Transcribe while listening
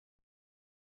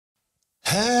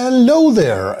Hello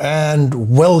there and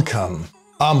welcome.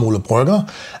 I'm Ole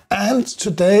Brygger, and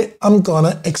today I'm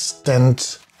gonna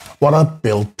extend what I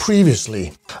built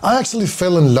previously. I actually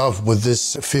fell in love with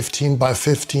this 15 by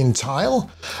 15 tile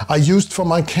I used for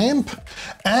my camp,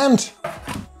 and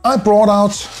I brought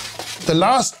out the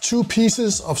last two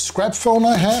pieces of scrap foam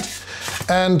I had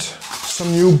and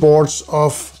some new boards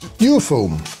of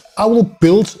UFoam. I will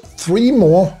build 3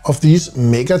 more of these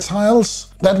mega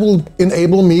tiles that will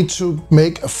enable me to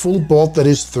make a full board that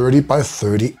is 30 by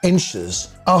 30 inches.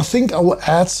 I think I will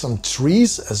add some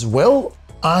trees as well.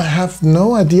 I have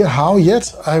no idea how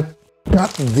yet. I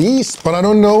got these, but I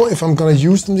don't know if I'm gonna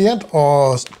use them yet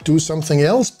or do something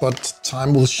else, but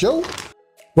time will show.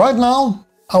 Right now,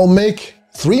 I'll make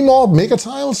 3 more mega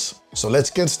tiles, so let's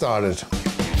get started.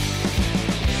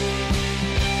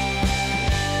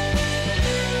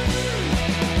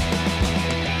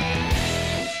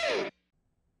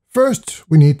 First,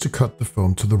 we need to cut the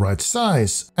foam to the right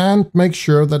size and make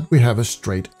sure that we have a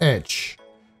straight edge.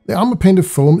 The armor painted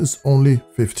foam is only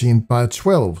 15 by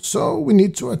 12, so we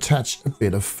need to attach a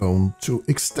bit of foam to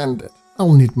extend it.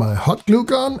 I'll need my hot glue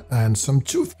gun and some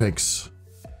toothpicks.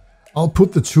 I'll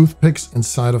put the toothpicks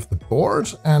inside of the board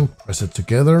and press it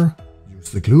together,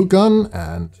 use the glue gun,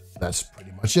 and that's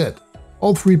pretty much it.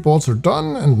 All 3 boards are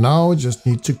done, and now I just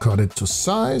need to cut it to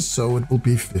size, so it will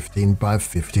be 15 by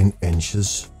 15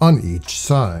 inches on each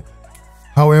side.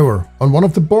 However, on one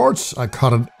of the boards I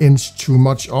cut an inch too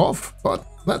much off, but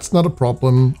that's not a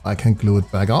problem. I can glue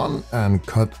it back on and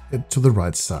cut it to the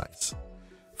right size.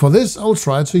 For this I'll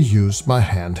try to use my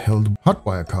handheld hot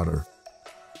wire cutter.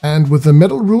 And with the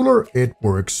metal ruler it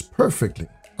works perfectly.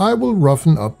 I will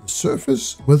roughen up the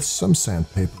surface with some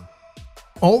sandpaper.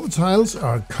 All the tiles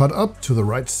are cut up to the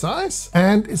right size,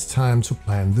 and it's time to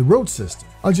plan the road system.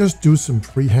 I'll just do some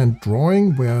freehand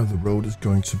drawing where the road is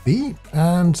going to be,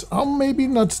 and I'll maybe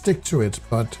not stick to it,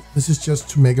 but this is just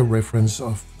to make a reference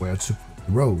of where to put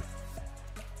the road.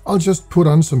 I'll just put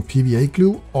on some PVA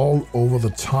glue all over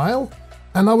the tile,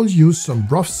 and I will use some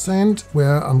rough sand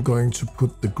where I'm going to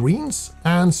put the greens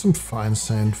and some fine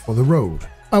sand for the road.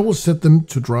 I will set them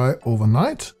to dry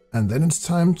overnight, and then it's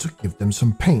time to give them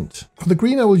some paint. For the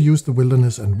green I will use the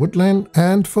wilderness and woodland,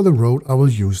 and for the road I will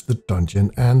use the dungeon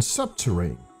and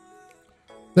subterranean.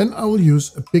 Then I will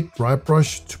use a big dry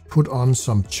brush to put on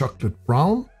some chocolate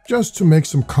brown, just to make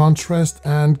some contrast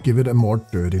and give it a more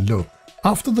dirty look.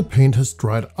 After the paint has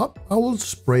dried up, I will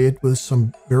spray it with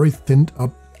some very thinned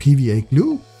up PVA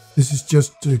glue. This is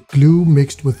just glue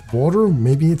mixed with water,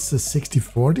 maybe it's a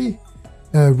 60-40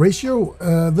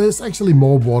 ratio. There's actually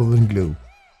more water than glue.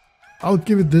 I'll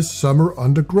give it this summer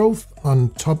undergrowth on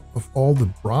top of all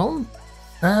the brown,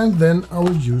 and then I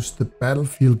will use the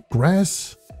battlefield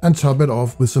grass and top it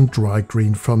off with some dry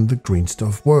green from the Green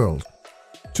Stuff World.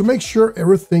 To make sure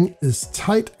everything is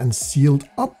tight and sealed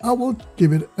up, I will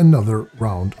give it another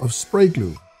round of spray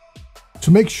glue.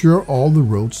 To make sure all the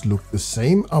roads look the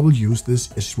same, I will use this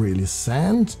Israeli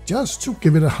sand just to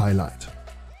give it a highlight.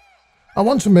 I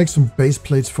want to make some base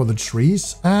plates for the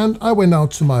trees, and I went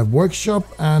out to my workshop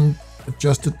and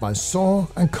adjusted my saw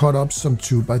and cut up some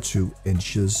 2 by 2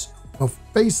 inches of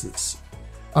bases.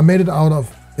 I made it out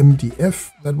of MDF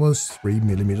that was 3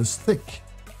 millimeters thick.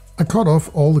 I cut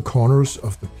off all the corners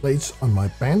of the plates on my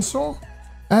bandsaw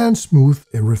and smoothed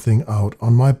everything out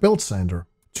on my belt sander.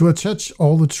 To attach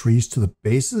all the trees to the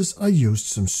bases, I used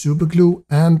some super glue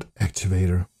and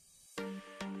activator.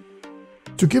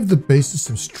 To give the bases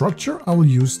some structure, I will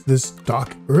use this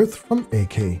dark earth from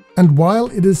AK. And while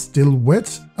it is still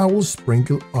wet, I will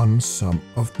sprinkle on some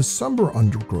of the somber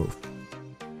undergrowth.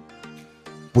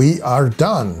 We are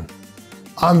done.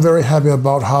 I'm very happy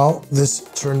about how this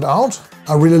turned out.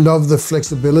 I really love the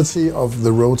flexibility of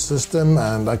the road system,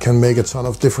 and I can make a ton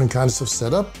of different kinds of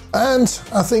setup. And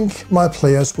I think my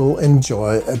players will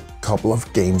enjoy a couple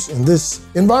of games in this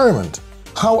environment.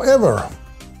 However,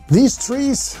 these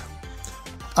trees,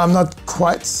 I'm not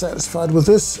quite satisfied with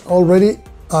this already.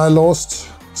 I lost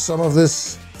some of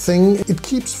this thing. It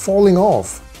keeps falling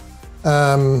off.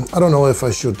 I don't know if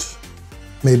I should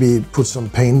maybe put some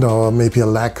paint or maybe a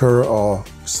lacquer or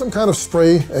some kind of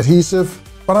spray adhesive.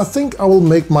 But I think I will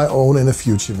make my own in a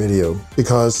future video,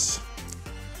 because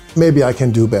maybe I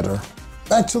can do better.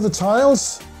 Back to the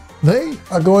tiles. They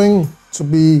are going to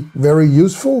be very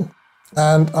useful,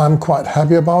 and I'm quite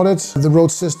happy about it. The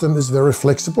road system is very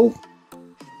flexible.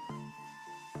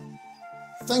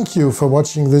 Thank you for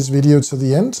watching this video to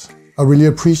the end. I really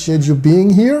appreciate you being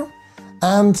here.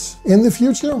 And in the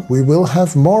future, we will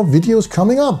have more videos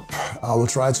coming up. I will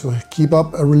try to keep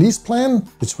up a release plan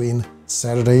between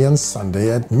Saturday and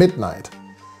Sunday at midnight.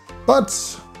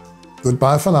 But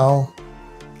goodbye for now.